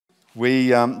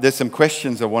There's some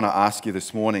questions I want to ask you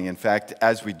this morning. In fact,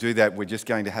 as we do that, we're just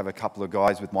going to have a couple of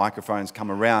guys with microphones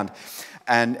come around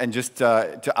and just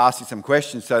to ask you some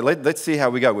questions. So let's see how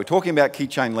we go. We're talking about key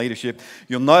chain leadership.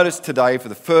 You'll notice today, for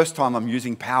the first time, I'm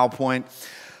using PowerPoint.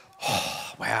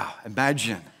 Oh, wow,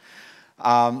 imagine.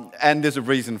 And there's a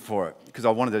reason for it, because I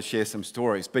wanted to share some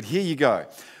stories. But here you go.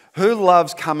 Who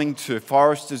loves coming to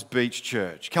Foresters Beach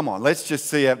Church? Come on, let's just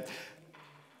see it.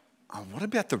 Oh, what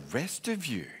about the rest of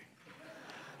you?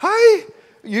 Hey,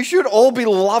 you should all be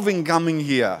loving coming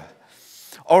here.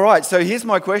 All right, so here's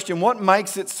my question. What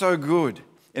makes it so good?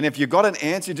 And if you've got an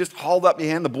answer, just hold up your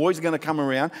hand. The boys are going to come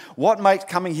around. What makes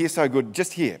coming here so good?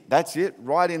 Just here. That's it,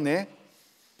 right in there.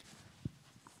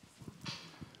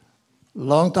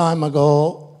 Long time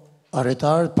ago, a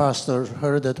retired pastor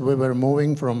heard that we were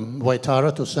moving from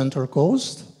Waitara to Central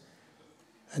Coast.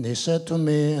 And he said to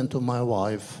me and to my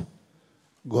wife,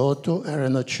 go to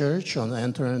Arena Church on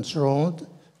Entrance Road.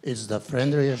 It's the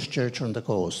friendliest church on the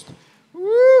coast.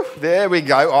 Woo, there we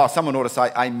go. Oh, someone ought to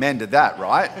say amen to that,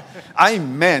 right?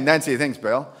 Amen. Nancy, thanks,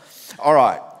 Bill. All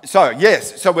right. So,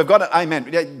 yes. So we've got an amen.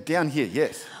 Yeah, down here,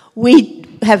 yes. We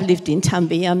have lived in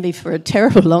Tumby for a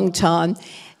terrible long time.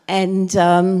 And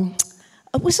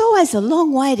it was always a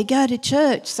long way to go to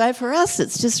church. So for us,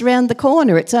 it's just around the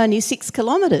corner. It's only 6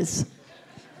 kilometres.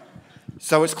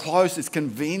 So it's close, it's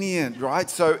convenient, right?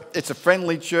 So it's a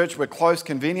friendly church, we're close,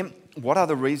 convenient. What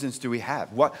other reasons do we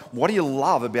have? What do you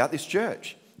love about this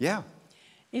church? Yeah.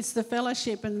 It's the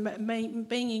fellowship and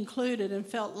being included and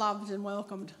felt loved and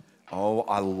welcomed. Oh,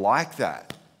 I like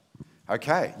that.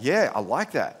 Okay, yeah, I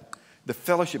like that. The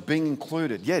fellowship, being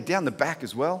included. Yeah, down the back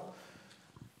as well.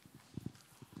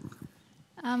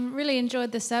 Really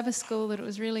enjoyed the Sabbath school, that it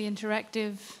was really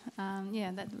interactive.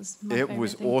 That was my It favourite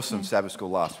was thing. awesome, Yeah. Sabbath school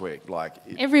last week.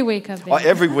 Every week I've been. Oh,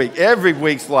 every week. Every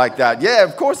week's like that. Yeah,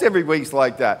 of course every week's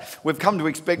like that. We've come to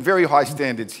expect very high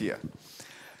standards here.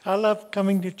 I love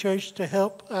coming to church to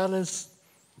help others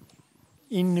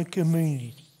in the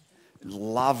community.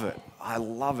 Love it. I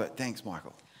love it. Thanks,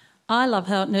 Michael. I love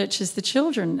how it nurtures the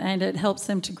children and it helps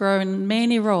them to grow in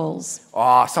many roles.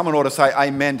 Oh, someone ought to say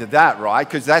amen to that, right?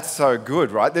 Because that's so good,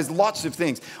 right? There's lots of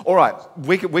things. All right,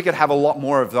 we could have a lot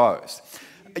more of those.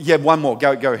 Yeah, one more.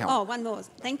 Go, Helen. Oh, one more.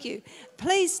 Thank you.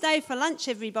 Please stay for lunch,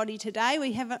 everybody, today.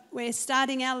 We're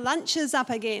starting our lunches up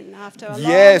again after a long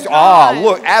Yes. time. Oh,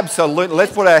 look, absolutely.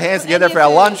 Let's put our hands together for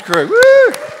our lunch crew.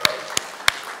 Woo!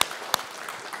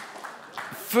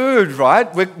 Food, right?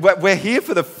 We're here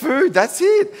for the food. That's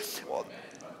it.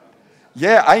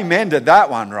 Yeah, amen to that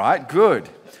one, right? Good.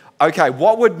 Okay,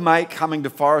 what would make coming to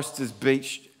Foresters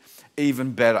Beach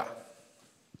even better?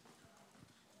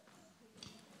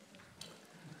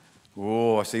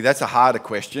 Oh, see, that's a harder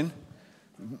question.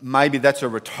 Maybe that's a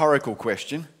rhetorical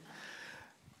question.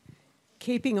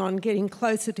 Keeping on getting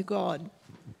closer to God.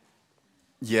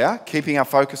 Yeah, keeping our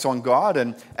focus on God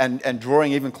and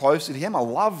drawing even closer to Him. I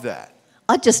love that.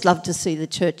 I'd just love to see the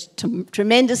church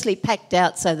tremendously packed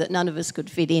out so that none of us could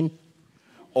fit in.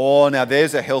 Oh, now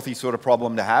there's a healthy sort of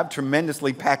problem to have.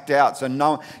 Tremendously packed out. So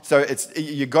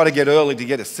you've got to get early to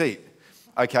get a seat.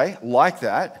 Okay, like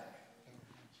that.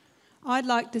 I'd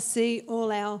like to see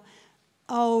all our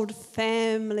old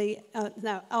friends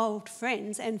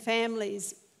and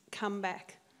families come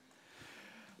back.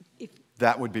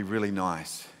 That would be really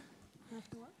nice.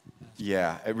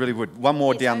 Yeah, it really would. One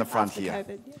more down the front here.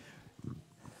 COVID, yeah.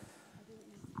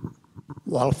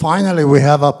 Well, finally we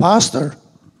have a pastor.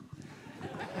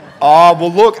 Oh,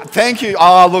 well, look, thank you.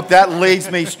 Oh, look, that leads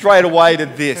me straight away to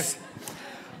this.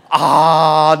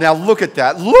 Now look at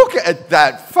that. Look at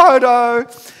that photo.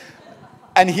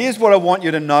 And here's what I want you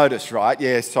to notice, right?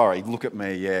 Yeah, sorry, look at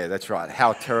me. Yeah, that's right.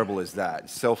 How terrible is that?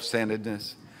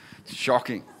 Self-centeredness. It's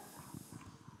shocking.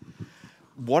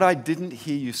 What I didn't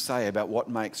hear you say about what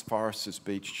makes Foresters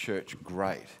Beach Church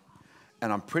great,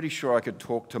 and I'm pretty sure I could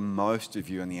talk to most of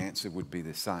you and the answer would be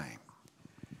the same,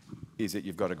 is that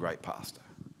you've got a great pastor.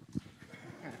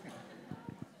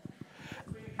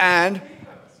 And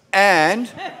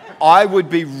I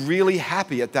would be really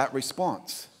happy at that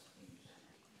response.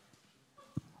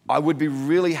 I would be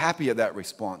really happy at that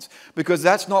response because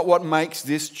that's not what makes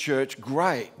this church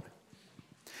great.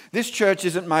 This church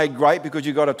isn't made great because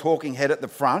you've got a talking head at the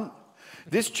front.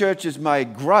 This church is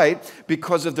made great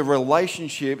because of the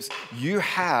relationships you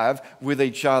have with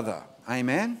each other.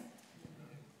 Amen?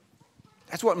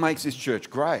 That's what makes this church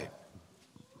great.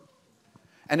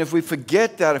 And if we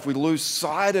forget that, if we lose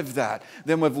sight of that,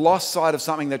 then we've lost sight of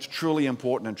something that's truly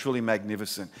important and truly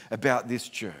magnificent about this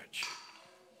church.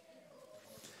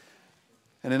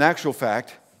 And in actual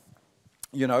fact,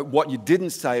 what you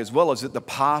didn't say as well is that the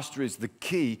pastor is the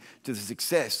key to the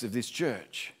success of this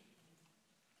church.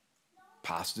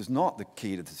 Pastor's not the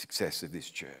key to the success of this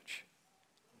church.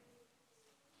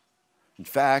 In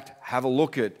fact, have a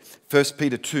look at 1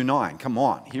 Peter 2:9. Come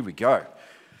on, here we go.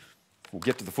 We'll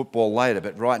get to the football later,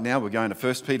 but right now we're going to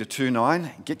 1 Peter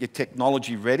 2:9. Get your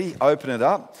technology ready, open it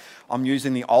up. I'm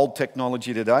using the old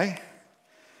technology today.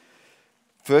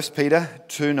 1 Peter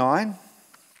 2:9.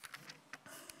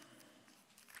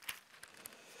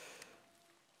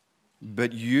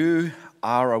 But you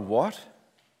are a what?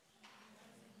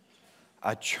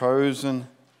 A chosen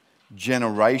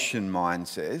generation, mine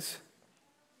says.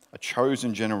 A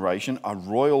chosen generation, a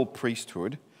royal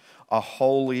priesthood, a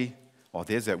holy... Oh,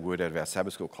 there's that word out of our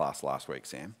Sabbath school class last week,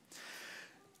 Sam.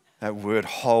 That word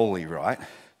holy, right?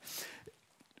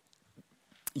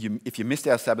 If you missed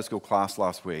our Sabbath school class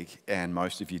last week, and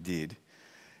most of you did,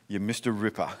 you missed a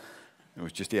ripper. It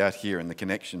was just out here in the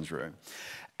connections room.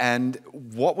 And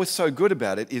what was so good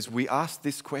about it is we asked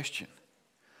this question: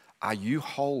 are you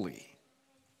holy?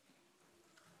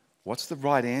 What's the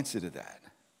right answer to that?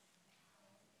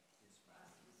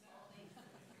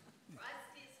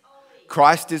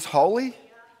 Christ is holy,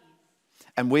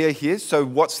 and we are his. So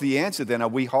what's the answer then? Are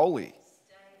we holy?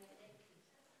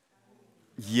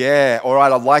 Yeah, all right,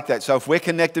 I like that. So if we're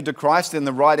connected to Christ, then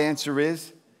the right answer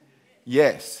is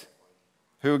yes.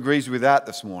 Who agrees with that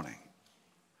this morning?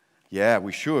 Yeah,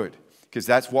 we should, because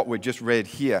that's what we just read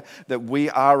here, that we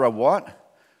are a what?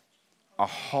 A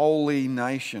holy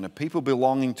nation, a people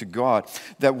belonging to God,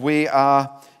 that we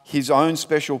are his own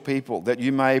special people, that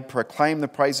you may proclaim the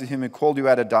praise of him who called you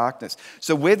out of darkness.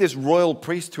 So we're this royal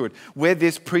priesthood. We're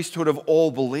this priesthood of all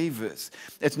believers.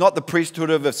 It's not the priesthood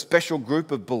of a special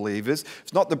group of believers.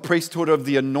 It's not the priesthood of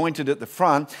the anointed at the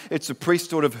front. It's the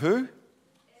priesthood of who?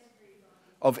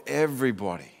 Of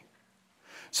everybody.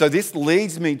 So this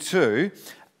leads me to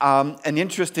an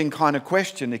interesting kind of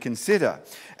question to consider.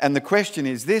 And the question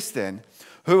is this then: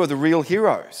 who are the real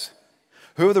heroes?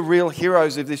 Who are the real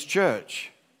heroes of this church?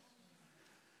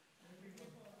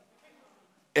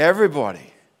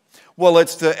 Everybody. Well,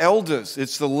 it's the elders,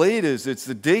 it's the leaders, it's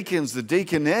the deacons, the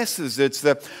deaconesses, it's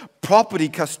the property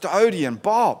custodian,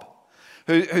 Bob,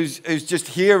 who's just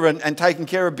here and taking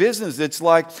care of business. It's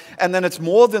like, and then it's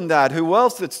more than that. Who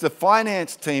else? It's the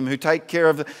finance team who take care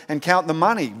of and count the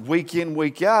money week in,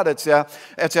 week out. It's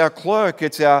our clerk.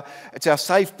 It's our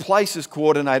safe places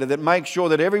coordinator that makes sure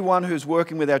that everyone who's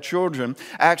working with our children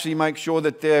actually makes sure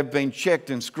that they're being checked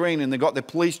and screened and they've got their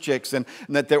police checks and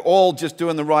that they're all just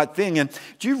doing the right thing. And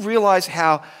do you realize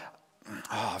how?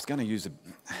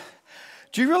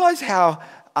 Do you realize how?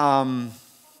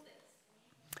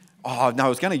 I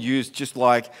was going to use just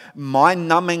like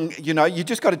mind-numbing, you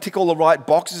just got to tick all the right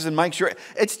boxes and make sure.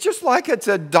 It's just like it's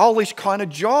a dullish kind of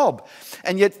job.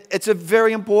 And yet it's a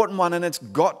very important one, and it's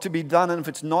got to be done. And if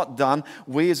it's not done,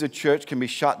 we as a church can be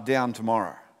shut down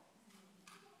tomorrow.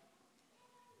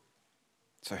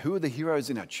 So who are the heroes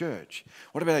in our church?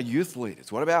 What about our youth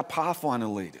leaders? What about our Pathfinder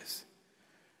leaders?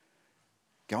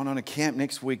 Going on a camp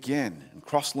next weekend, and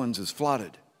Crosslands is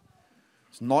flooded.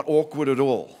 It's not awkward at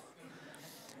all.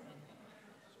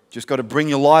 Just got to bring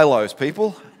your lilos,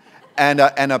 people, and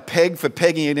a peg for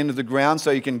pegging it into the ground so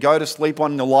you can go to sleep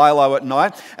on the lilo at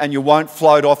night and you won't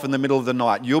float off in the middle of the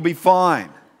night. You'll be fine.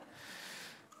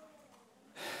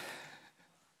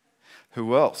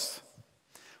 Who else?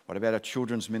 What about our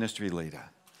children's ministry leader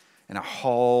and our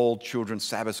whole children's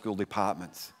Sabbath school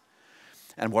departments?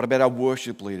 And what about our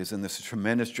worship leaders and this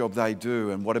tremendous job they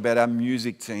do? And what about our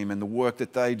music team and the work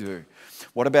that they do?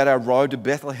 What about our Road to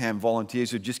Bethlehem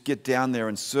volunteers who just get down there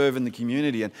and serve in the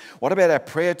community? And what about our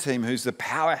prayer team who's the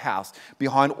powerhouse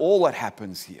behind all that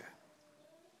happens here?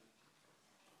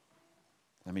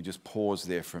 Let me just pause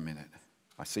there for a minute.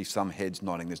 I see some heads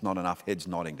nodding. There's not enough heads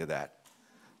nodding to that.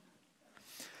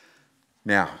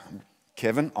 Now,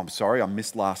 Kevin, I'm sorry I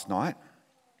missed last night.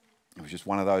 It was just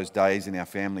one of those days in our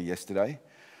family yesterday.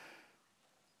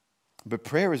 But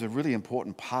prayer is a really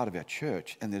important part of our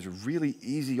church, and there's a really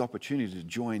easy opportunity to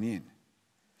join in.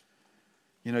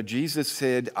 Jesus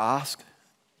said, ask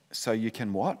so you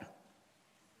can what?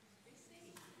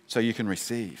 So you can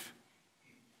receive.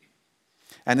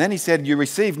 And then he said, you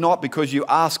receive not because you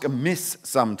ask amiss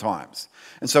sometimes.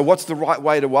 And so what's the right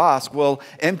way to ask? Well,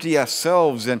 empty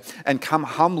ourselves and come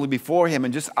humbly before him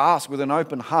and just ask with an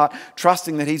open heart,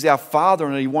 trusting that he's our Father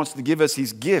and that he wants to give us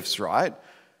his gifts, right?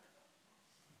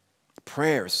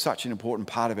 Prayer is such an important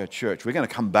part of our church. We're going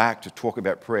to come back to talk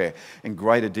about prayer in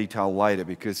greater detail later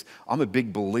because I'm a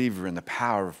big believer in the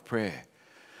power of prayer.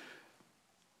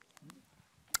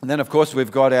 And then, of course,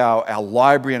 we've got our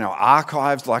library and our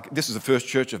archives. Like, this is the first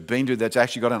church I've been to that's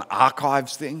actually got an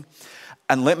archives thing.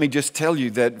 And let me just tell you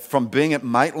that from being at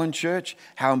Maitland Church,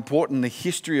 how important the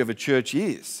history of a church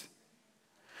is.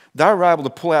 They were able to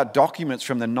pull out documents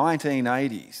from the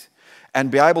 1980s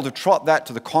and be able to trot that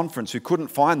to the conference who couldn't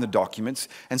find the documents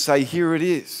and say, here it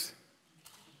is.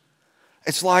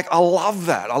 It's like, I love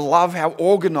that. I love how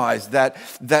organized that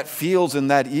feels and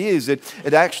that is.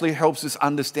 It actually helps us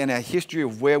understand our history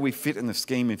of where we fit in the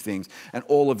scheme of things. And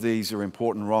all of these are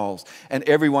important roles. And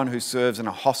everyone who serves in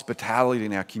a hospitality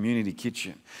in our community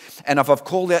kitchen. And if I've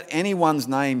called out anyone's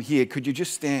name here, could you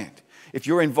just stand? If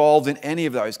you're involved in any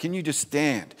of those, can you just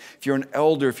stand? If you're an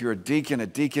elder, if you're a deacon, a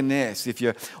deaconess, if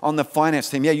you're on the finance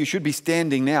team, yeah, you should be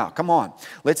standing now. Come on,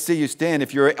 let's see you stand.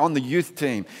 If you're on the youth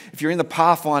team, if you're in the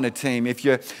Pathfinder team, if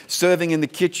you're serving in the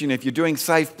kitchen, if you're doing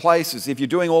safe places, if you're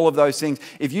doing all of those things,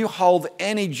 if you hold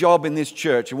any job in this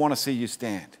church, I want to see you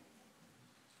stand.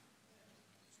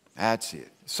 That's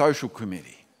it. Social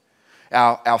committee.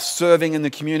 Our serving in the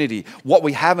community. What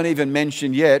we haven't even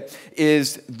mentioned yet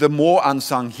is the more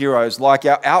unsung heroes, like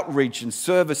our outreach and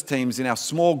service teams in our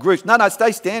small groups. No,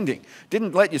 stay standing.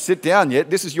 Didn't let you sit down yet.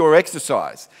 This is your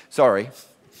exercise. Sorry.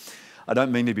 I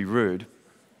don't mean to be rude.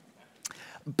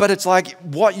 But it's like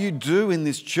what you do in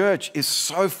this church is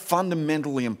so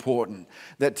fundamentally important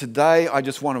that today I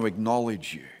just want to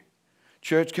acknowledge you.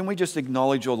 Church, can we just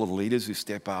acknowledge all the leaders who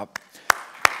step up?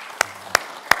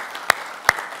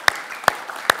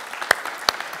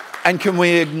 And can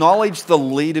we acknowledge the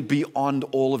leader beyond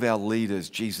all of our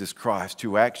leaders, Jesus Christ,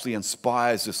 who actually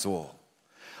inspires us all?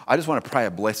 I just want to pray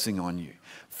a blessing on you.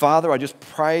 Father, I just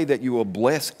pray that you will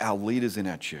bless our leaders in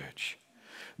our church,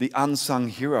 the unsung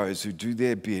heroes who do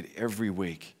their bit every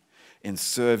week in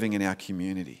serving in our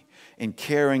community, in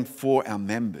caring for our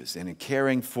members and in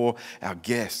caring for our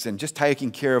guests and just taking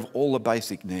care of all the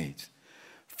basic needs.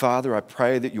 Father, I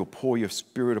pray that you'll pour your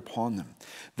Spirit upon them,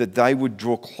 that they would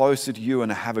draw closer to you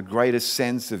and have a greater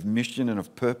sense of mission and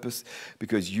of purpose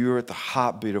because you're at the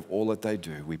heartbeat of all that they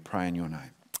do. We pray in your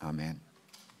name. Amen.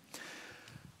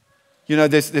 You know,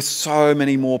 there's so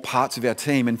many more parts of our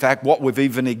team. In fact, what we've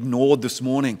even ignored this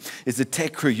morning is the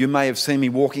tech crew. You may have seen me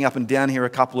walking up and down here a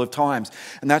couple of times,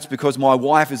 and that's because my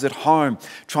wife is at home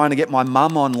trying to get my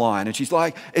mum online, and she's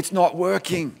like, it's not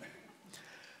working.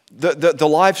 The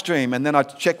live stream, and then I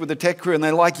checked with the tech crew and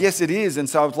they're like, yes, it is. And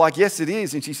so I was like, yes, it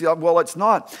is. And she said, well, it's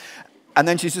not. And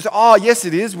then she says, oh, yes,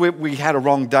 it is. We had a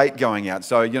wrong date going out.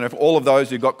 So, you know, for all of those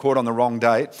who got caught on the wrong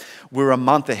date, we're a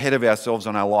month ahead of ourselves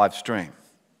on our live stream.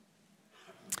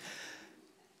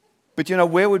 But, you know,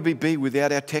 where would we be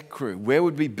without our tech crew? Where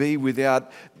would we be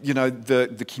without, you know,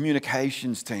 the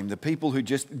communications team, the people who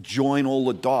just join all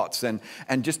the dots and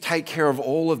just take care of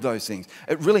all of those things?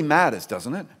 It really matters,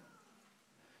 doesn't it?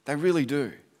 They really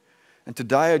do. And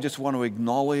today I just want to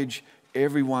acknowledge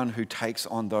everyone who takes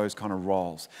on those kind of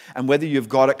roles. And whether you've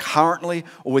got it currently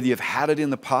or whether you've had it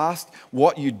in the past,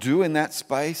 what you do in that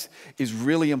space is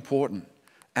really important.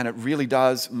 And it really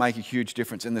does make a huge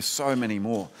difference. And there's so many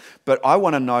more. But I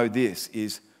want to know this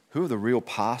is, who are the real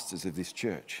pastors of this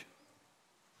church?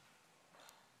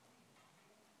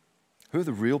 Who are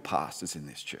the real pastors in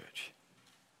this church?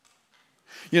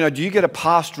 You know, do you get a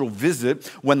pastoral visit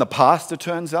when the pastor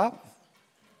turns up?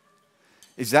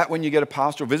 Is that when you get a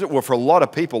pastoral visit? Well, for a lot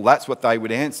of people, that's what they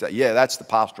would answer. Yeah, that's the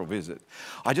pastoral visit.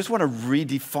 I just want to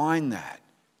redefine that.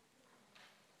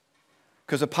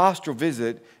 Because a pastoral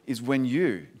visit is when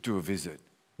you do a visit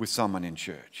with someone in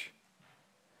church.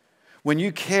 When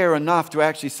you care enough to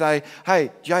actually say,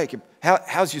 hey, Jacob,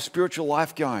 how's your spiritual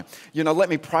life going? You know, let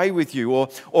me pray with you.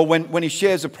 Or when he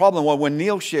shares a problem, or when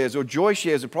Neil shares, or Joy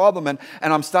shares a problem, and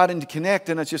I'm starting to connect,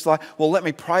 and it's just like, well, let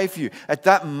me pray for you. At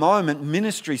that moment,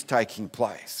 ministry's taking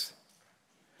place.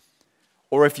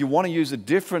 Or if you want to use a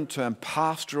different term,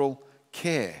 pastoral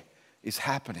care is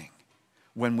happening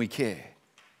when we care.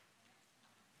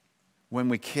 When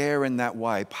we care in that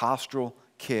way, pastoral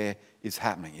care is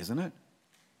happening, isn't it?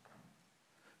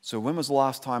 So when was the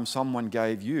last time someone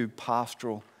gave you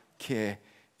pastoral care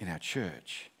in our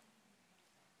church?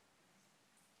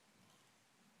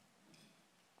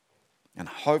 And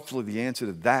hopefully the answer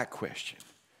to that question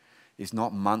is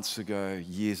not months ago,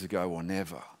 years ago, or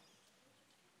never.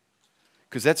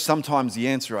 Because that's sometimes the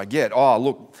answer I get. Oh,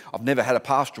 look, I've never had a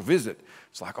pastoral visit.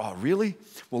 It's like, oh, really?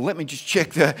 Well, let me just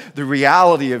check the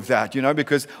reality of that, you know,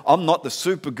 because I'm not the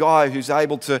super guy who's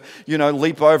able to, you know,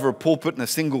 leap over a pulpit in a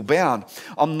single bound.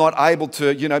 I'm not able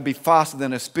to, you know, be faster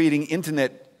than a speeding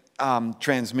internet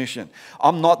transmission.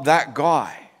 I'm not that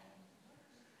guy.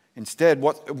 Instead,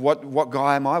 what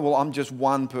guy am I? Well, I'm just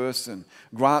one person.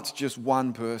 Grant's just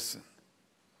one person.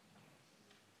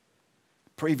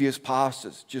 previous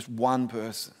pastors, just one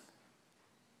person.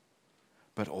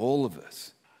 But all of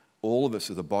us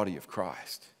are the body of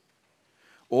Christ.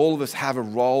 All of us have a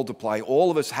role to play.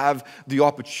 All of us have the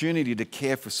opportunity to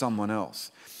care for someone else.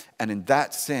 And in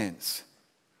that sense,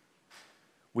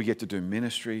 we get to do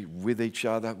ministry with each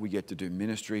other. We get to do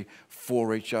ministry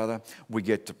for each other. We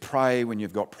get to pray when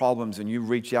you've got problems and you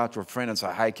reach out to a friend and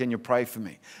say, hey, can you pray for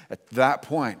me? At that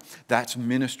point, that's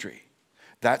ministry.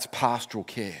 That's pastoral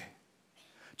care.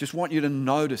 Just want you to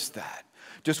notice that.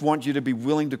 Just want you to be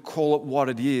willing to call it what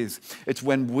it is. It's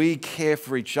when we care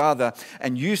for each other.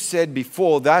 And you said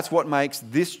before, that's what makes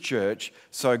this church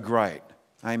so great.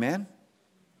 Amen?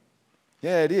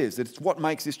 Yeah, it is. It's what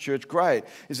makes this church great,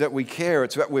 is that we care,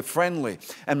 it's that we're friendly,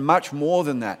 and much more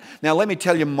than that. Now, let me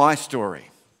tell you my story.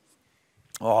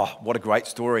 Oh, what a great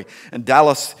story. And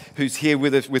Dallas, who's here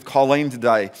with us, with Colleen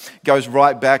today, goes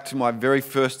right back to my very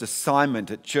first assignment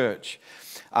at church.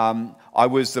 I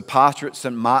was the pastor at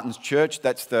St. Martin's Church.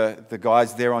 That's the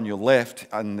guys there on your left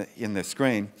in the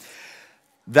screen.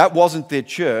 That wasn't their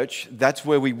church. That's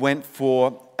where we went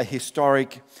for a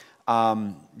historic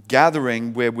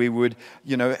gathering where we would,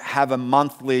 have a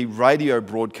monthly radio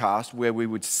broadcast where we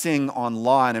would sing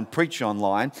online and preach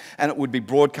online, and it would be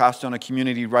broadcast on a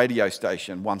community radio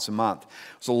station once a month.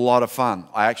 It was a lot of fun.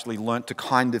 I actually learnt to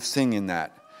kind of sing in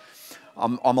that.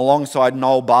 I'm alongside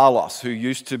Noel Barlos, who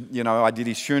used to, I did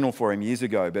his funeral for him years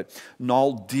ago, but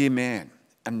Noel, dear man,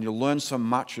 and you learn so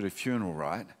much at a funeral,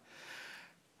 right?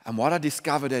 And what I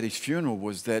discovered at his funeral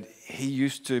was that he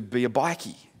used to be a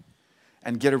bikie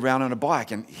and get around on a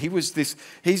bike. And he's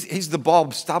the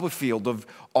Bob Stubberfield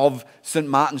of St.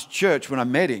 Martin's Church when I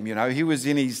met him. He was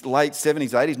in his late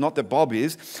 70s, 80s, not that Bob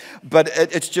is, but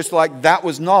it's just like that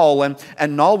was Noel.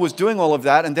 And Noel was doing all of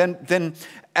that, and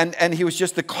then he was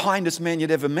just the kindest man you'd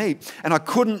ever meet. And I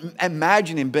couldn't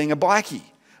imagine him being a bikie,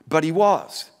 but he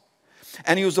was.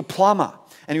 And he was a plumber.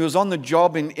 And he was on the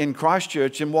job in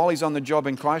Christchurch, and while he's on the job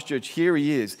in Christchurch, here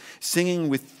he is, singing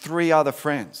with 3 other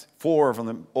friends, 4 of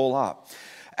them all up.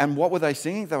 And what were they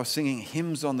singing? They were singing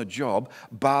hymns on the job,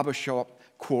 barbershop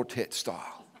quartet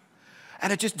style.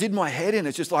 And it just did my head in.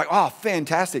 It's just like, oh,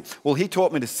 fantastic. Well, he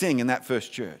taught me to sing in that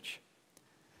first church.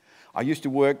 I used to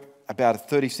work about a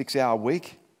 36-hour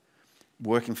week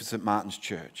working for St. Martin's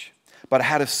Church. But I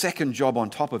had a second job on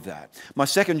top of that. My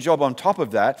second job on top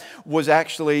of that was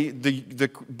actually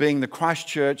being the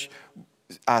Christchurch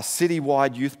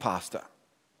citywide youth pastor.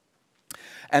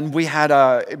 And we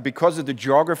had, because of the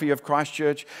geography of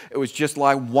Christchurch, it was just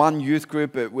like one youth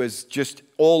group. It was just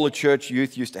all the church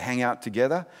youth used to hang out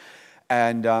together.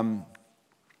 And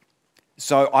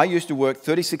so I used to work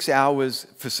 36 hours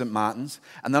for St. Martin's,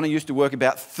 and then I used to work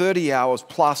about 30 hours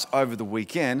plus over the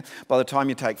weekend. By the time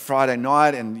you take Friday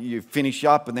night and you finish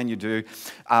up, and then you do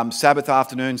Sabbath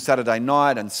afternoon, Saturday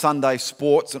night, and Sunday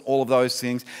sports and all of those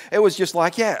things, it was just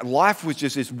like, life was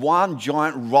just this one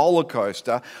giant roller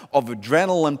coaster of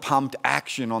adrenaline-pumped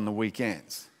action on the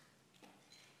weekends.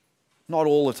 Not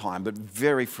all the time, but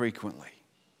very frequently.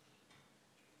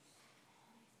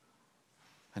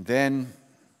 And then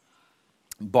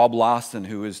Bob Larston,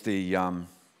 who is the...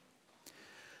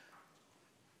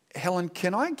 Helen,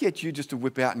 can I get you just to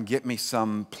whip out and get me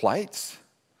some plates?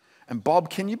 And Bob,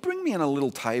 can you bring me in a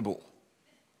little table?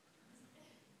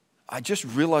 I just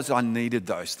realized I needed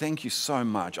those. Thank you so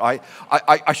much.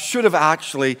 I should have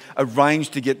actually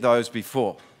arranged to get those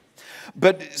before.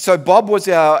 But so Bob was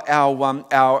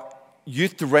our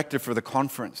youth director for the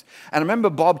conference. And I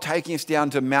remember Bob taking us down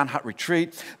to Mount Hutt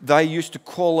Retreat. They used to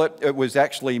call it was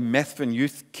actually Methven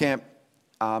Youth Camp.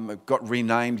 It got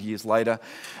renamed years later.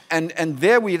 And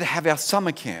there we'd have our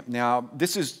summer camp. Now,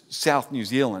 this is South New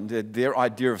Zealand. Their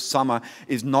idea of summer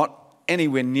is not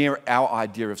anywhere near our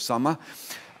idea of summer.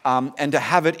 And to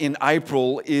have it in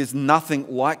April is nothing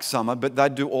like summer, but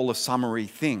they'd do all the summery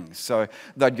things. So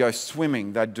they'd go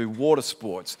swimming, they'd do water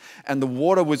sports, and the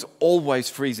water was always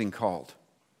freezing cold.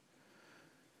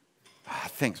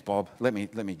 Thanks, Bob. Let me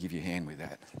give you a hand with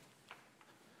that.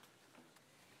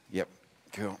 Yep,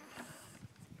 cool.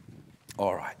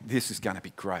 All right, this is going to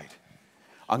be great.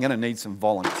 I'm going to need some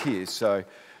volunteers. So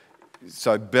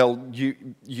Belle,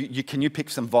 can you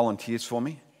pick some volunteers for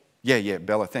me? Yeah,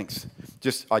 Bella, thanks.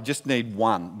 I just need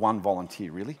one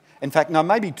volunteer, really. In fact, no,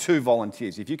 maybe 2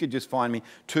 volunteers. If you could just find me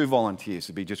 2 volunteers,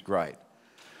 it'd be just great.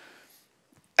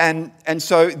 And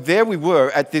so there we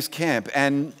were at this camp,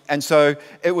 and so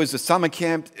it was a summer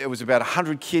camp. It was about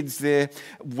 100 kids there.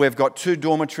 We've got 2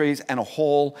 dormitories and a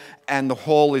hall, and the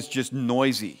hall is just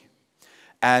noisy.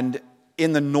 And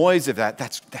in the noise of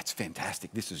that's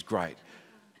fantastic. This is great.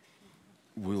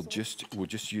 We'll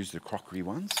just use the crockery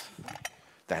ones.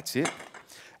 That's it.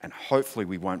 And hopefully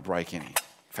we won't break any. In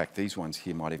fact, these ones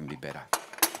here might even be better.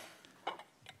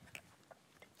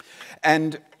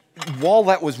 And while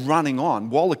that was running on,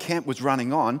 while the camp was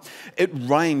running on, it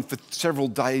rained for several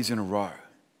days in a row.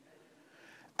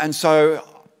 And so,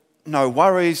 no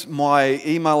worries, my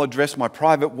email address, my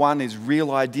private one is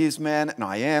Real Ideas Man, and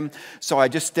I am. So I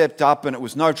just stepped up and it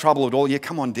was no trouble at all. Yeah,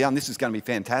 come on down, this is going to be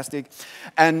fantastic.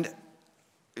 And,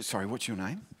 sorry, what's your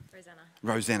name?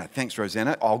 Rosanna. Thanks,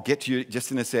 Rosanna. I'll get to you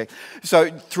just in a sec.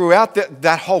 So throughout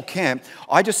that whole camp,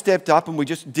 I just stepped up and we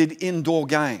just did indoor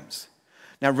games.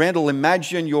 Now, Randall,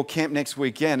 imagine your camp next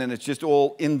weekend and it's just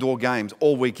all indoor games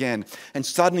all weekend. And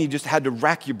suddenly you just had to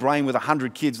rack your brain with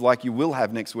 100 kids like you will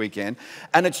have next weekend.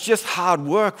 And it's just hard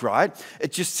work, right?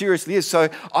 It just seriously is. So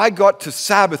I got to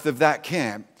Sabbath of that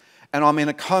camp and I'm in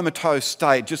a comatose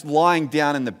state, just lying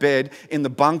down in the bed in the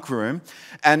bunk room,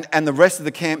 and the rest of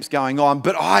the camp's going on,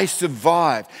 but I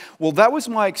survived. Well, that was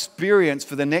my experience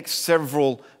for the next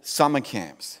several summer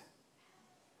camps.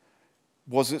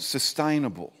 Was it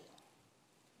sustainable?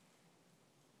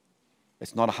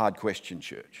 It's not a hard question,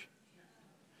 church.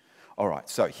 All right,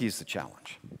 so here's the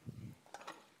challenge.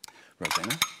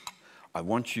 Rosanna, I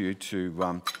want you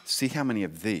to see how many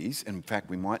of these, in fact,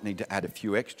 we might need to add a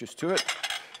few extras to it.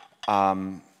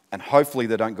 And hopefully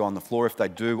they don't go on the floor. If they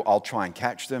do, I'll try and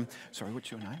catch them. Sorry,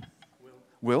 what's your name?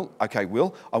 Will. Okay,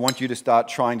 Will, I want you to start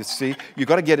trying to see. You've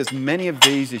got to get as many of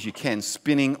these as you can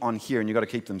spinning on here, and you've got to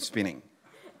keep them spinning.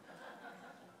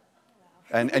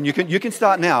 And you can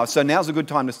start now. So now's a good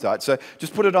time to start. So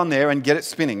just put it on there and get it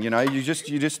spinning. You know, you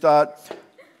just start.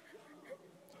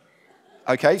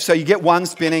 Okay, so you get one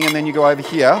spinning and then you go over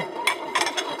here.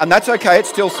 And that's okay, it's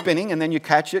still spinning, and then you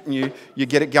catch it and you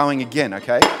get it going again,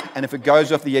 okay? And if it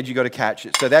goes off the edge, you've got to catch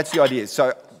it. So that's the idea.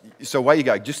 So away you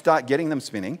go. Just start getting them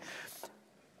spinning.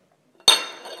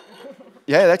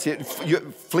 Yeah, that's it.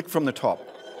 You flick from the top.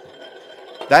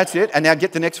 That's it. And now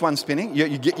get the next one spinning.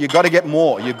 You've got to get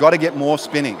more. You've got to get more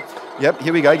spinning. Yep,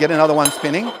 here we go. Get another one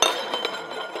spinning.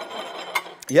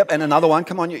 Yep, and another one.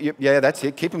 Come on. Yeah, that's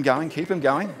it. Keep them going. Keep them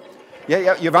going.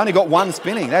 Yeah, you've only got one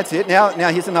spinning. That's it. Now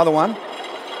here's another one.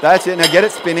 That's it. Now get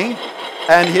it spinning.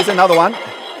 And here's another one.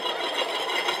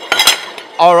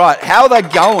 All right. How are they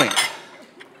going?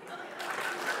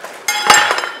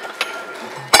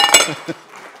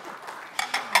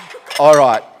 All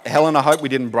right. Helen, I hope we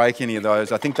didn't break any of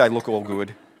those. I think they look all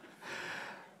good.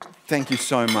 Thank you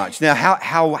so much. Now,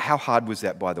 how hard was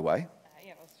that, by the way?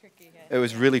 Yeah, it was tricky. It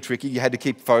was really tricky. You had to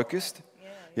keep focused.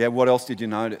 Yeah. What else did you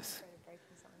notice?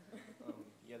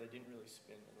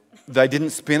 They didn't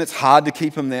spin. It's hard to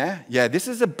keep them there. Yeah, this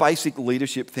is a basic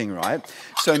leadership thing, right?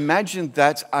 So imagine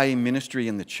that's a ministry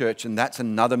in the church, and that's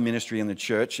another ministry in the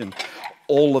church, and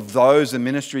all of those are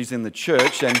ministries in the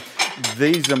church, and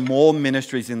these are more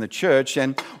ministries in the church,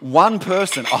 and one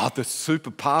person, the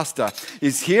super pastor,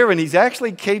 is here, and he's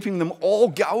actually keeping them all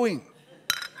going.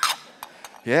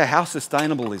 Yeah, how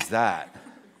sustainable is that?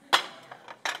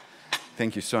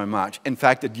 Thank you so much. In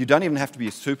fact, you don't even have to be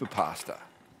a super pastor.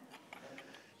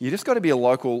 You just got to be a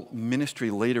local ministry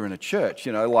leader in a church,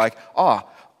 you know, like,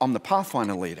 I'm the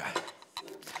Pathfinder leader.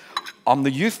 I'm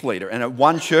the youth leader. And at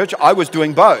one church, I was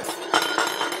doing both.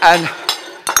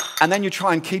 And then you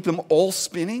try and keep them all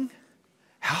spinning.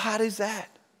 How hard is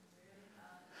that?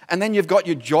 And then you've got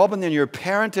your job, and then you're a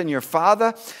parent and you're a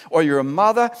father or you're a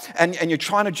mother, and you're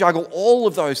trying to juggle all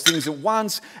of those things at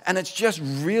once, and it's just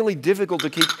really difficult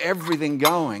to keep everything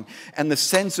going. And the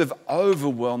sense of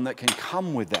overwhelm that can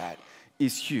come with that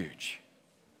is huge.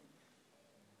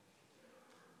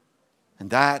 And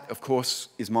that, of course,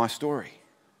 is my story.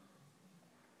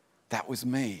 That was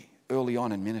me early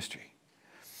on in ministry.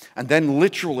 And then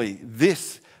literally,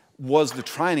 this was the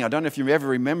training. I don't know if you ever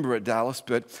remember it, Dallas,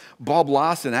 but Bob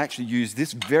Larson actually used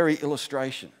this very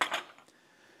illustration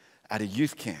at a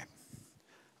youth camp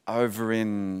over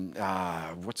in,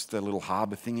 what's the little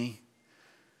harbour thingy?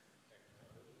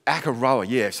 Akaroa,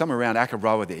 yeah, somewhere around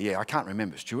Akaroa there. Yeah, I can't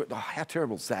remember, Stuart. How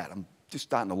terrible is that? I'm just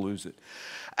starting to lose it.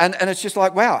 And it's just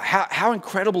like, wow, how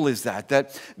incredible is that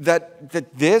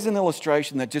there's an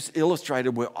illustration that just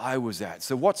illustrated where I was at.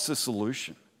 So what's the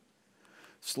solution?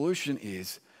 Solution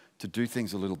is to do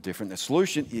things a little different. The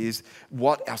solution is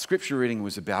what our scripture reading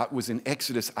was about, was in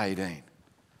Exodus 18.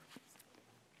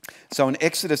 So in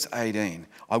Exodus 18,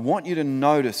 I want you to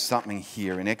notice something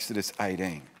here in Exodus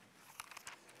 18.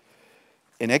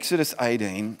 In Exodus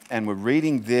 18, and we're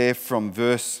reading there from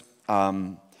verse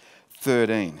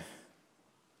 13.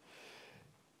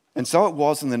 And so it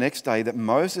was on the next day that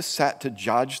Moses sat to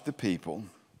judge the people,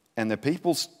 and the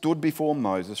people stood before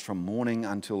Moses from morning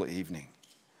until evening.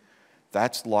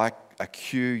 That's like a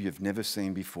queue you've never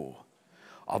seen before.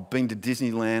 I've been to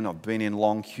Disneyland. I've been in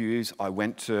long queues. I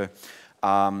went to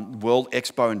World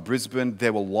Expo in Brisbane.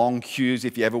 There were long queues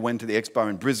if you ever went to the expo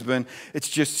in Brisbane. It's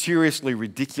just seriously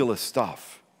ridiculous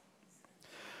stuff.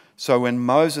 So when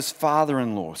Moses'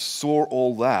 father-in-law saw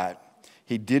all that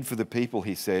he did for the people,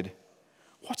 he said,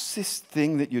 "What's this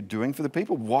thing that you're doing for the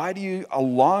people? Why do you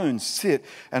alone sit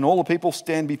and all the people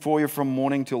stand before you from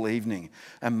morning till evening?"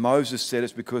 And Moses said,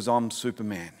 "It's because I'm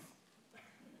Superman."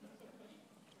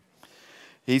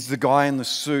 He's the guy in the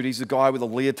suit. He's the guy with the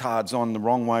leotards on the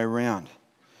wrong way around.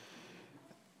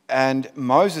 And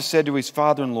Moses said to his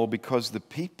father-in-law, "Because the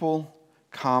people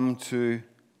come to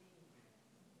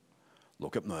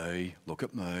look at me, look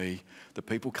at me. The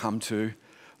people come to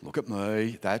look at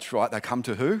me." That's right. They come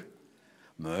to who?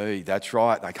 Me. That's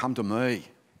right. They come to me.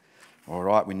 All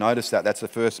right. We notice that. That's the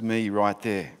first me right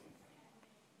there.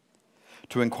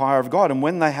 To inquire of God. And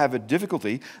when they have a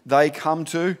difficulty, they come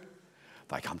to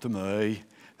me.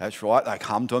 That's right. They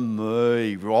come to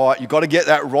me. Right. You've got to get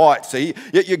that right. See,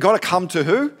 you've got to come to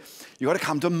who? You've got to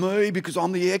come to me because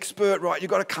I'm the expert, right? You've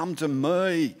got to come to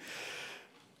me.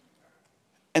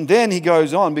 And then he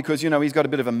goes on because, he's got a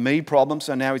bit of a me problem.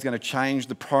 So now he's going to change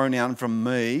the pronoun from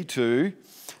me to,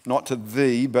 not to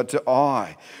thee, but to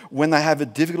I. When they have a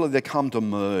difficulty, they come to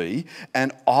me,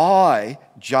 and I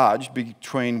judge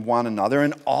between one another,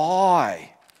 and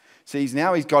I. See, he's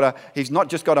not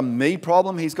just got a me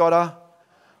problem, he's got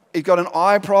an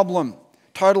I problem.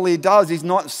 Totally he does. He's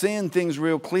not seeing things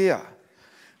real clear.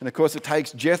 And of course it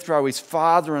takes Jethro, his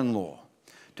father-in-law,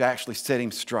 to actually set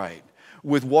him straight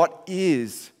with what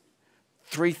is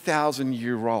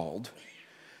 3,000-year-old,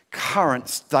 current,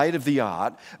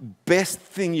 state-of-the-art, best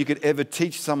thing you could ever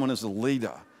teach someone as a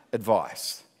leader,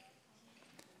 advice.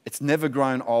 It's never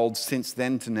grown old since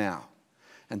then to now.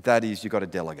 And that is, you've got to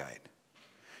delegate.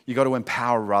 You've got to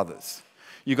empower others.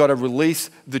 You've got to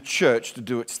release the church to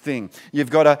do its thing.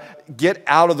 You've got to get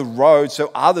out of the road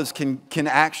so others can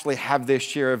actually have their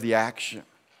share of the action.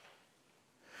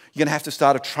 You're going to have to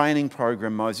start a training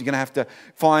program, Moses. You're going to have to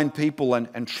find people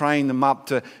and train them up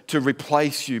to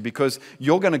replace you, because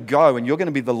you're going to go and you're going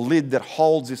to be the lid that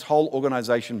holds this whole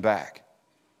organization back.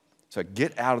 So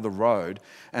get out of the road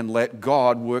and let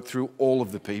God work through all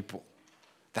of the people.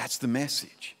 That's the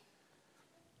message.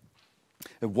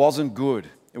 It wasn't good.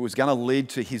 It was going to lead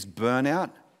to his burnout.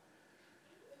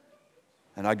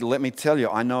 And let me tell you,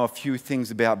 I know a few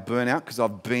things about burnout because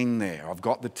I've been there. I've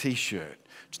got the t-shirt.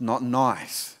 It's not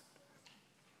nice.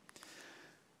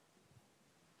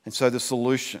 And so the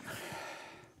solution.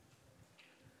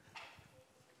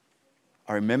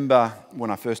 I remember when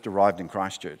I first arrived in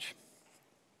Christchurch,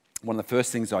 one of the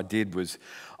first things I did was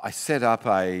I set up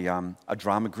a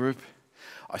drama group.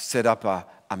 I set up a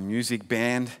music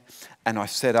band, and I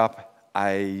set up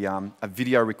a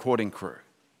video recording crew.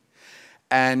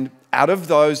 And out of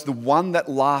those, the one that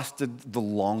lasted the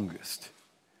longest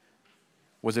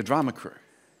was a drama crew.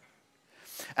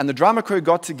 And the drama crew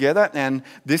got together, and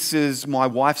this is my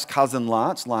wife's cousin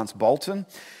Lance Bolton.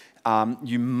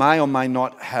 You may or may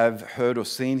not have heard or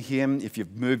seen him if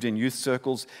you've moved in youth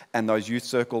circles and those youth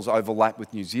circles overlap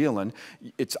with New Zealand.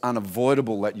 It's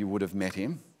unavoidable that you would have met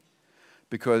him,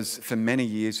 because for many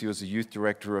years he was the youth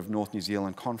director of North New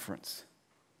Zealand Conference.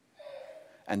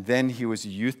 And then he was a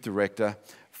youth director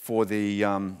for the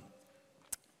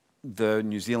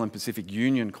New Zealand Pacific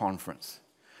Union Conference.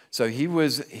 So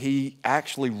he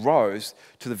actually rose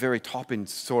to the very top in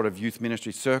sort of youth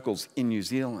ministry circles in New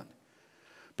Zealand.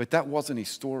 But that wasn't his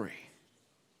story.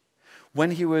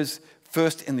 When he was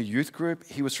first in the youth group,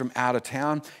 he was from out of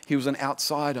town. He was an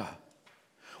outsider.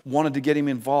 Wanted to get him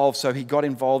involved, so he got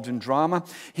involved in drama.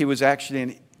 He was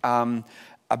actually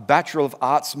a Bachelor of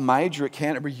Arts major at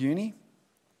Canterbury Uni,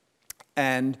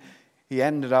 and he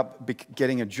ended up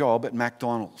getting a job at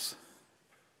McDonald's.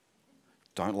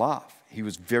 Don't laugh. He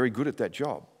was very good at that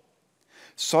job.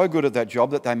 So good at that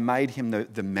job that they made him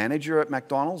the manager at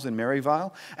McDonald's in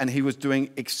Maryvale, and he was doing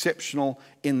exceptional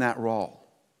in that role.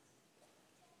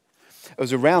 It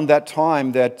was around that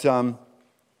time that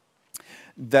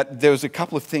there was a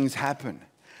couple of things happen.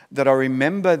 That I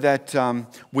remember that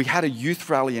we had a youth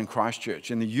rally in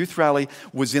Christchurch, and the youth rally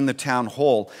was in the town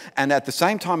hall. And at the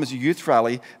same time as a youth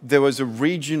rally, there was a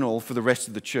regional for the rest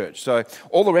of the church. So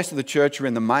all the rest of the church were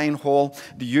in the main hall.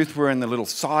 The youth were in the little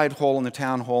side hall in the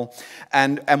town hall.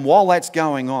 And while that's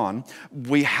going on,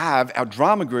 we have our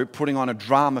drama group putting on a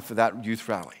drama for that youth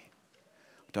rally.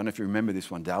 I don't know if you remember this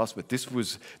one, Dallas, but this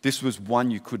was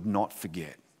one you could not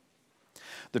forget.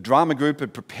 The drama group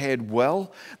had prepared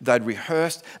well. They'd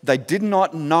rehearsed. They did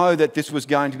not know that this was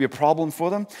going to be a problem for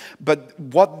them. But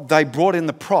what they brought in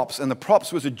the props, and the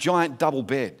props was a giant double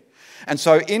bed. And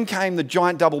so in came the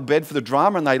giant double bed for the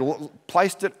drama, and they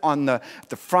placed it on the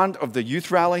front of the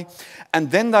youth rally.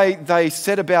 And then they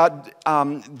set about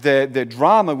their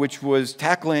drama, which was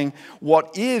tackling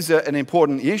what is an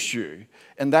important issue,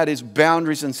 and that is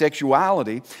boundaries and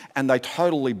sexuality, and they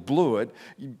totally blew it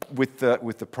with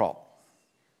the prop.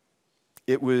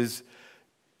 It was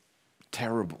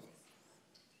terrible.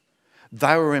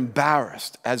 They were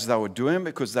embarrassed as they were doing it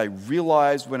because they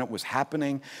realized when it was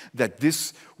happening that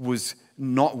this was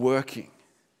not working.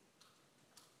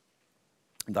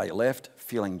 They left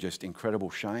feeling just incredible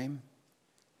shame.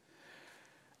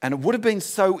 And it would have been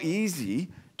so easy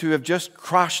to have just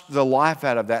crushed the life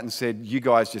out of that and said, you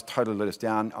guys just totally let us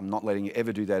down. I'm not letting you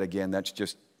ever do that again. That's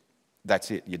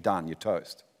it. You're done. You're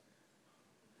toast.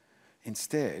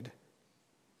 Instead,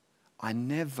 I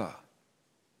never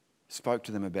spoke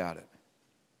to them about it.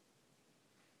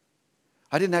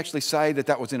 I didn't actually say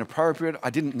that was inappropriate. I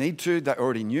didn't need to. They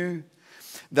already knew.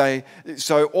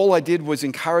 So all I did was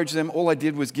encourage them. All I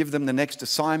did was give them the next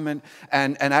assignment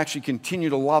and actually continue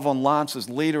to love on Lance as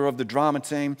leader of the drama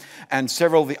team and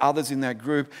several of the others in that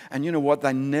group. And you know what?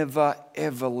 They never,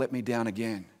 ever let me down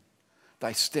again.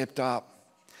 They stepped up.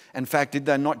 In fact, did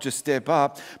they not just step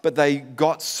up, but they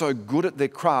got so good at their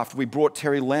craft. We brought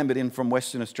Terry Lambert in from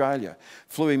Western Australia,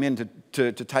 flew him in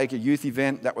to take a youth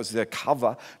event. That was their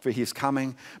cover for his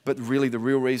coming. But really the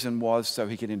real reason was so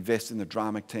he could invest in the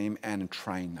drama team and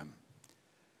train them.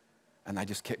 And they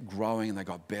just kept growing and they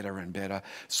got better and better.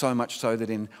 So much so that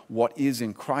in what is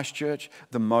in Christchurch,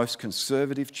 the most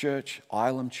conservative church,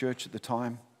 Island Church at the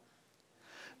time,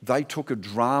 they took a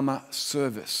drama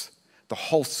service. The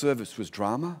whole service was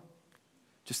drama.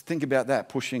 Just think about that,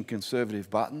 pushing conservative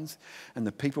buttons. And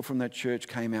the people from that church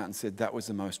came out and said that was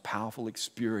the most powerful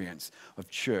experience of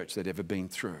church they'd ever been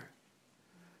through.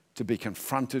 To be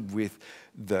confronted with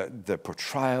the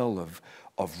portrayal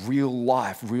of real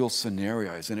life, real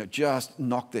scenarios, and it just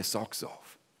knocked their socks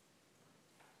off.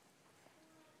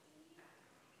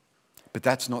 But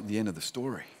that's not the end of the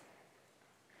story.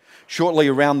 Shortly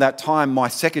around that time, my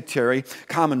secretary,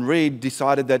 Carmen Reed,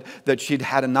 decided that she'd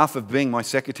had enough of being my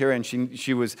secretary and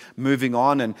she was moving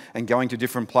on and going to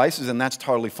different places, and that's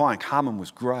totally fine. Carmen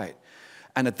was great.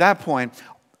 And at that point,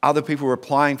 other people were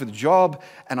applying for the job,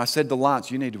 and I said to Lance,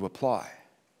 you need to apply.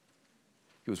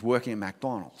 He was working at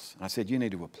McDonald's, and I said, you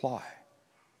need to apply.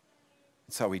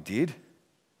 And so he did.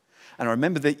 And I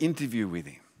remember the interview with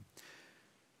him.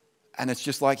 And it's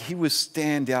just like he was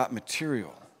standout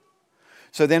material.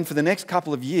 So then for the next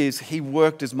couple of years, he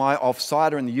worked as my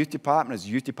off-sider in the youth department, as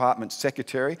youth department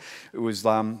secretary. It was,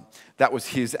 that was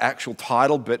his actual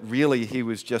title, but really he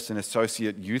was just an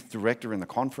associate youth director in the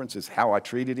conference, is how I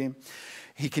treated him.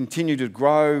 He continued to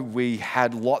grow. We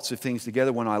had lots of things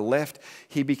together. When I left,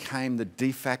 he became the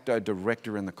de facto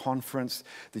director in the conference.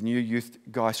 The new youth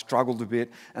guy struggled a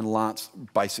bit, and Lance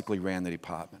basically ran the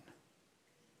department.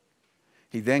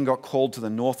 He then got called to the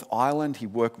North Island. He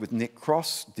worked with Nick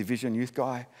Cross, division youth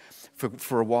guy,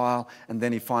 for a while. And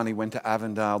then he finally went to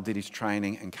Avondale, did his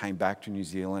training, and came back to New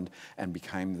Zealand and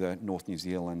became the North New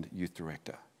Zealand youth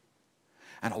director.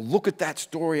 And I look at that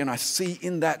story and I see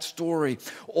in that story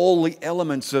all the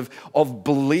elements of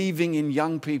believing in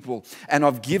young people and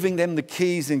of giving them the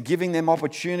keys and giving them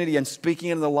opportunity and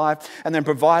speaking into their life and then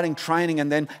providing training and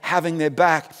then having their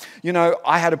back. You know,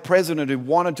 I had a president who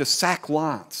wanted to sack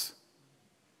Lance,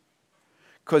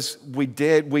 because we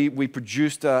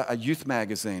produced a youth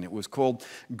magazine. It was called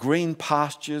Green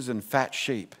Pastures and Fat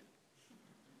Sheep.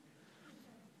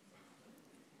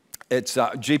 It's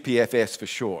GPFS for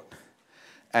short.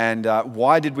 And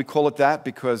why did we call it that?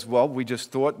 Because, well, we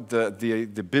just thought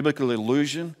the biblical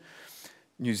illusion.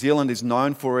 New Zealand is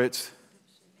known for its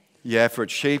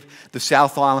sheep. The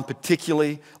South Island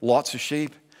particularly, lots of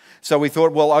sheep. So we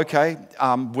thought, well, okay,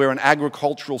 we're an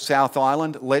agricultural South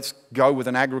Island. Let's go with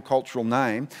an agricultural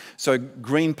name. So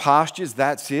green pastures,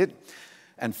 that's it.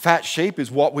 And fat sheep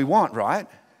is what we want, right?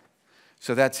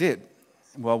 So that's it.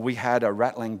 Well, we had a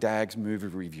Rattling Dags movie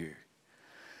review.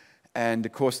 And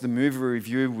of course, the movie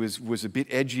review was a bit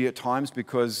edgy at times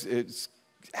because it's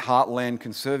heartland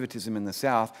conservatism in the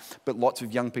South, but lots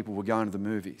of young people were going to the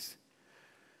movies.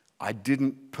 I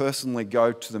didn't personally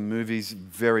go to the movies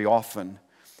very often,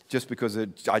 just because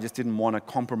I just didn't want to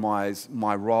compromise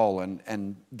my role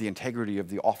and the integrity of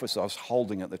the office I was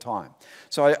holding at the time.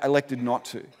 So I elected not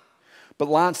to. But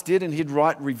Lance did, and he'd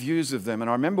write reviews of them. And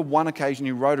I remember one occasion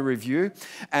he wrote a review,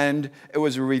 and it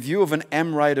was a review of an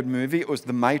M-rated movie. It was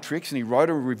The Matrix, and he wrote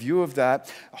a review of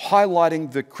that,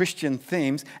 highlighting the Christian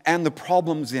themes and the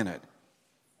problems in it.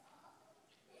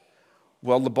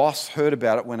 Well, the boss heard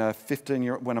about it when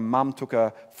a mum took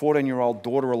a 14-year-old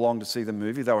daughter along to see the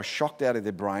movie. They were shocked out of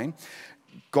their brain,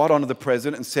 got onto the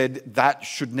president and said, that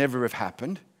should never have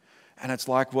happened. And it's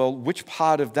like, well, which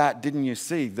part of that didn't you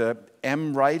see? The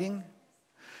M rating?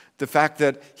 The fact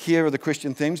that here are the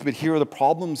Christian themes, but here are the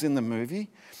problems in the movie.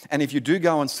 And if you do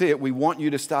go and see it, we want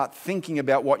you to start thinking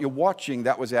about what you're watching.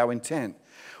 That was our intent.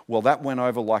 Well, that went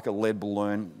over like a lead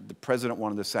balloon. The president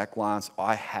wanted to sack Lance.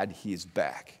 I had his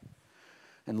back.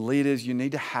 And leaders, you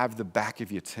need to have the back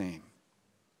of your team.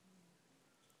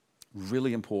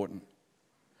 Really important.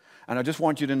 And I just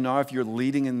want you to know, if you're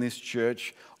leading in this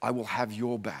church, I will have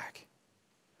your back.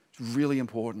 It's really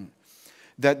important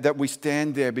that we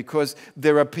stand there, because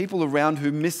there are people around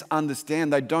who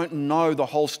misunderstand. They don't know the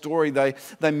whole story. They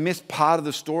miss part of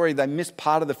the story. They miss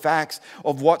part of the facts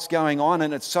of what's going on,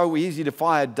 and it's so easy to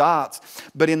fire darts.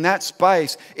 But in that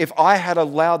space, if I had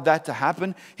allowed that to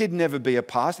happen, he'd never be a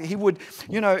pastor. He would,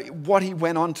 what he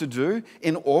went on to do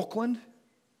in Auckland,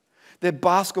 their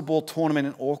basketball tournament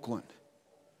in Auckland.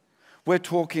 We're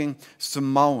talking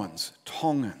Samoans,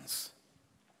 Tongans,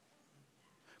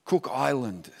 Cook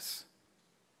Islanders.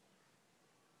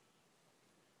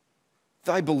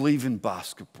 They believe in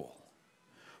basketball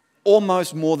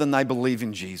almost more than they believe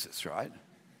in Jesus, right?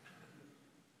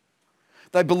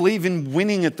 They believe in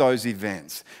winning at those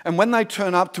events. And when they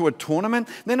turn up to a tournament,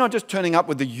 they're not just turning up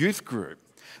with the youth group.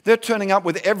 They're turning up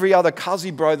with every other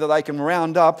cuzzy bro that they can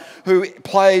round up who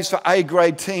plays for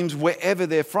A-grade teams wherever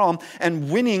they're from. And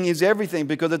winning is everything,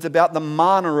 because it's about the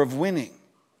mana of winning.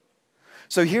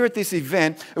 So here at this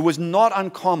event, it was not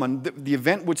uncommon. The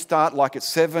event would start like at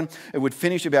 7. It would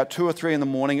finish about 2 or 3 in the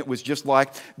morning. It was just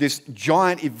like this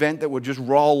giant event that would just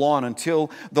roll on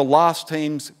until the last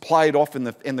teams played off in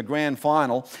the grand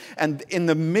final. And in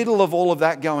the middle of all of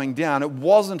that going down, it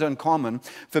wasn't uncommon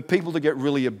for people to get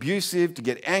really abusive, to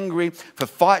get angry, for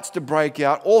fights to break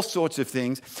out, all sorts of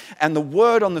things. And the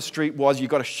word on the street was,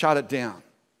 you've got to shut it down.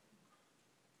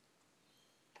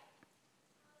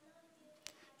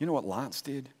 You know what Lance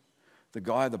did? The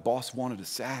guy the boss wanted to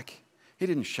sack. He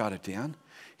didn't shut it down.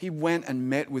 He went and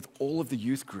met with all of the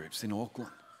youth groups in Auckland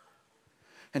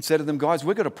and said to them, guys,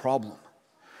 we've got a problem.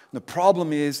 And the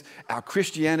problem is our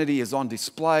Christianity is on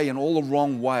display in all the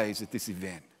wrong ways at this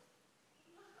event.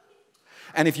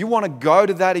 And if you want to go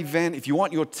to that event, if you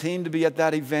want your team to be at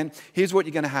that event, here's what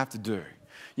you're going to have to do.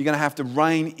 You're going to have to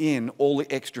rein in all the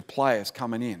extra players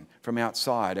coming in from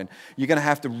outside. And you're going to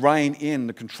have to rein in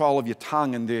the control of your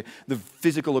tongue and the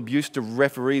physical abuse to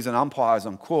referees and umpires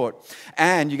on court.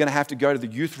 And you're going to have to go to the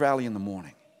youth rally in the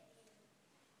morning.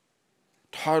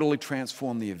 Totally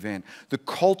transform the event. The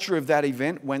culture of that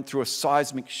event went through a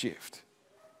seismic shift.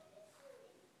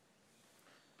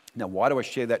 Now, why do I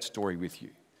share that story with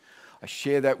you? I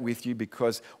share that with you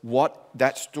because what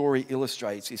that story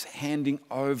illustrates is handing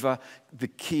over the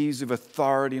keys of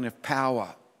authority and of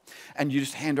power. And you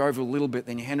just hand over a little bit,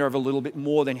 then you hand over a little bit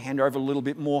more, then you hand over a little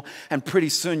bit more. And pretty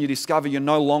soon you discover you're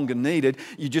no longer needed.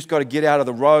 You just got to get out of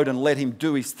the road and let him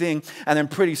do his thing. And then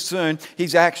pretty soon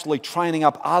he's actually training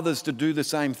up others to do the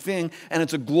same thing. And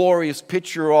it's a glorious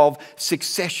picture of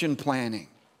succession planning.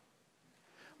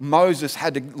 Moses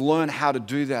had to learn how to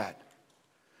do that.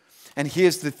 And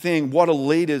here's the thing, what are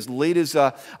leaders? Leaders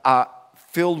are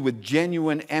filled with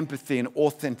genuine empathy and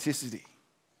authenticity.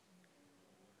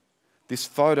 This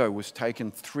photo was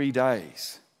taken 3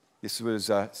 days. This was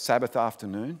a Sabbath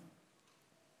afternoon.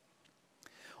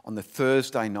 On the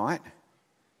Thursday night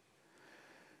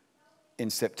in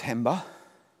September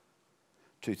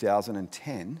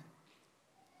 2010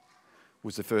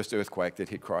 was the first earthquake that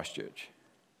hit Christchurch.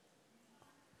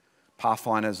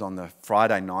 Pathfinders on the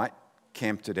Friday night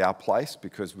camped at our place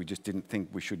because we just didn't think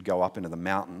we should go up into the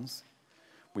mountains.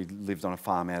 We lived on a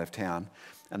farm out of town.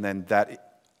 And then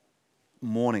that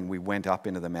morning we went up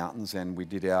into the mountains and we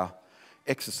did our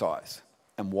exercise.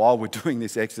 And while we're doing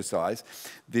this exercise,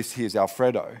 here's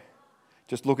Alfredo.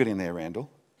 Just look at him there, Randall.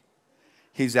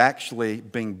 He's actually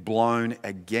being blown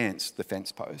against the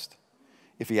fence post.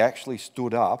 If he actually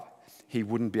stood up, he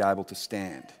wouldn't be able to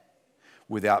stand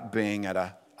without being at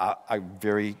a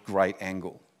very great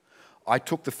angle. I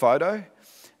took the photo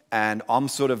and I'm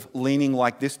sort of leaning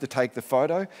like this to take the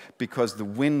photo because the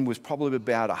wind was probably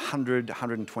about 100,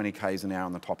 120 k's an hour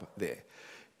on the top of there.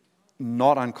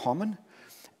 Not uncommon.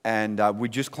 And we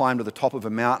just climbed to the top of a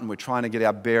mountain. We're trying to get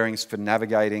our bearings for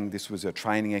navigating. This was a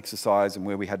training exercise and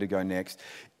where we had to go next.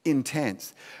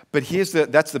 Intense. But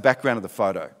that's the background of the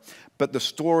photo. But the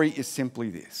story is simply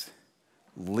this.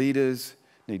 Leaders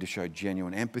need to show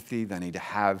genuine empathy. They need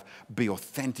to be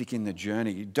authentic in the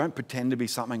journey. You don't pretend to be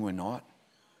something we're not.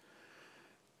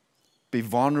 Be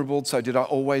vulnerable. So did I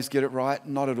always get it right?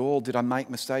 Not at all. Did I make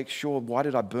mistakes? Sure. Why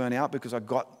did I burn out? Because I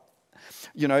got,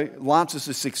 Lance is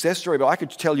a success story, but I could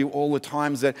tell you all the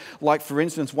times that, like for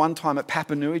instance, one time at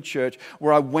Papanui Church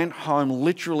where I went home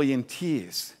literally in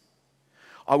tears.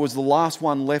 I was the last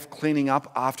one left cleaning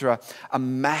up after a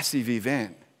massive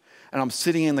event. And I'm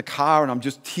sitting in the car and I'm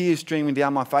just tears streaming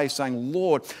down my face saying,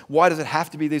 Lord, why does it have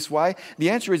to be this way? The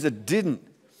answer is it didn't.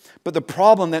 But the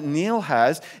problem that Neil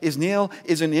has is Neil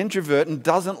is an introvert and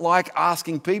doesn't like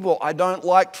asking people. I don't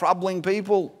like troubling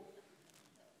people.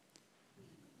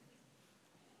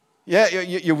 Yeah,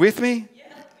 you're with me?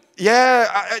 Yeah,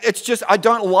 it's just, I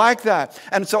don't like that.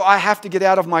 And so I have to get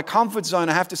out of my comfort zone.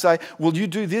 I have to say, will you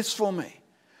do this for me?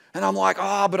 And I'm like,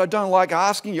 but I don't like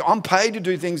asking you. I'm paid to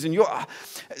do things, and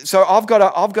so I've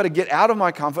got to get out of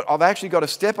my comfort. I've actually got to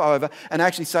step over and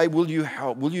actually say, will you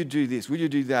help? Will you do this? Will you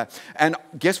do that? And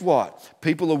guess what?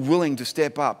 People are willing to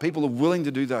step up. People are willing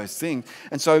to do those things.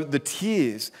 And so the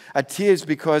tears are tears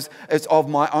because it's of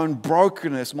my own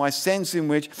brokenness, my sense in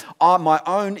which my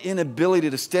own inability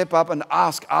to step up and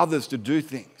ask others to do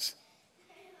things.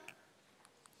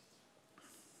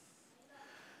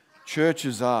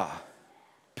 Churches are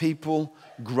people,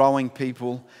 growing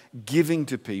people, giving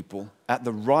to people at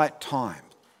the right time,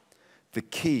 the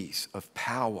keys of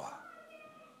power,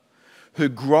 who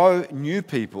grow new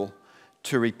people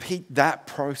to repeat that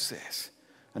process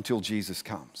until Jesus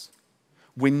comes.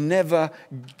 We never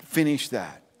finish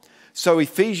that. So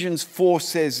Ephesians 4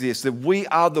 says this, that we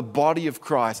are the body of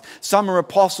Christ. Some are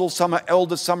apostles, some are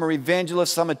elders, some are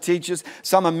evangelists, some are teachers,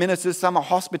 some are ministers, some are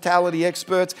hospitality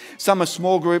experts, some are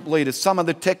small group leaders, some are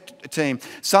the tech team,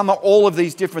 some are all of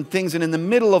these different things. And in the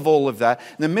middle of all of that,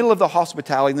 in the middle of the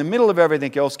hospitality, in the middle of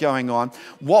everything else going on,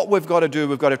 what we've got to do,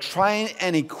 we've got to train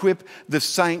and equip the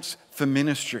saints for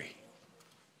ministry.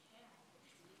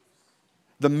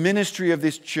 The ministry of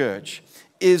this church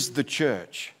is the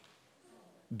church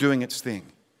doing its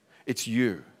thing. It's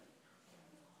you.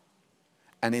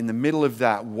 And in the middle of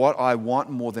that, what I want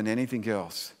more than anything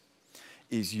else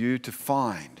is you to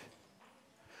find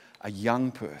a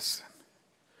young person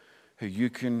who you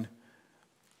can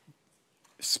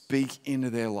speak into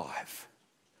their life.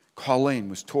 Colleen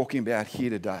was talking about here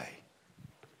today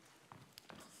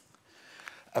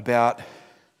about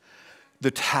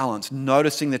the talents,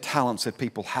 noticing the talents that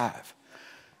people have.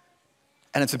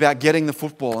 And it's about getting the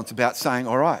football. It's about saying,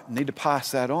 all right, need to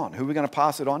pass that on. Who are we going to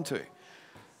pass it on to?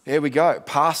 There we go,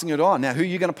 passing it on. Now, who are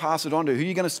you going to pass it on to? Who are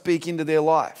you going to speak into their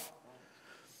life?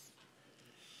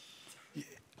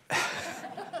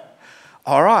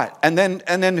 All right. And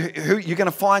then who you're going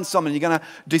to find someone, you're going to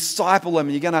disciple them,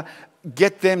 and you're going to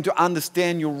get them to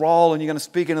understand your role, and you're going to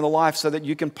speak into the life so that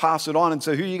you can pass it on. And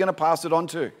so who are you going to pass it on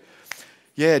to?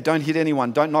 Yeah, don't hit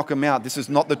anyone. Don't knock them out. This is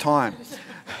not the time.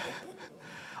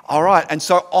 All right, and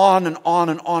so on and on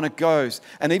and on it goes.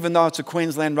 And even though it's a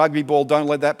Queensland rugby ball, don't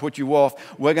let that put you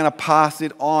off. We're going to pass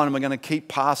it on, and we're going to keep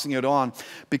passing it on,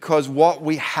 because what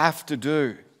we have to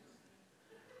do,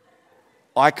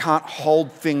 I can't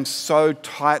hold things so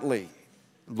tightly.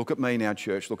 Look at me now,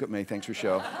 church. Look at me. Thanks,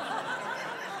 Rochelle.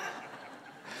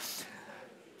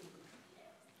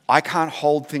 I can't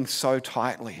hold things so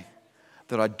tightly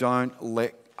that I don't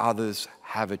let others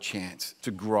have a chance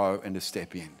to grow and to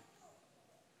step in.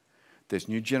 There's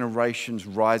new generations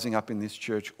rising up in this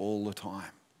church all the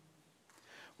time.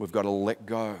 We've got to let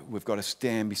go. We've got to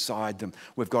stand beside them.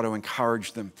 We've got to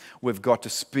encourage them. We've got to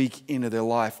speak into their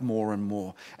life more and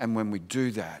more. And when we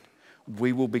do that,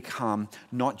 we will become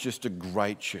not just a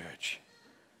great church,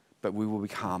 but we will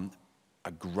become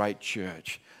a great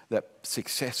church that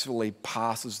successfully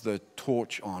passes the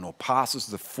torch on, or passes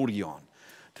the footy on,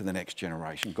 to the next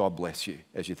generation. God bless you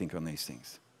as you think on these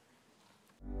things.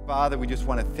 Father, we just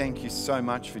want to thank you so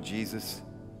much for Jesus.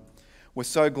 We're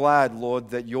so glad, Lord,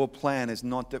 that your plan is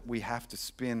not that we have to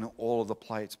spin all of the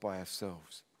plates by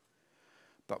ourselves,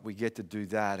 but we get to do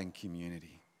that in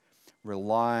community,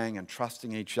 relying and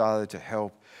trusting each other to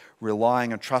help,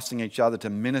 relying and trusting each other to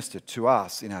minister to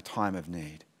us in our time of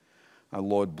need. Oh,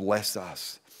 Lord, bless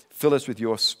us. Fill us with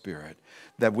your Spirit,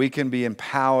 that we can be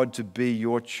empowered to be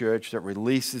your church that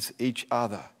releases each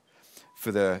other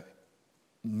for the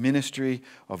ministry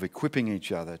of equipping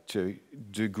each other to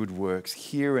do good works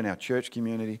here in our church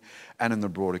community and in the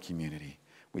broader community.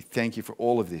 We thank you for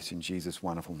all of this in Jesus'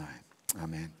 wonderful name.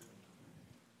 Amen.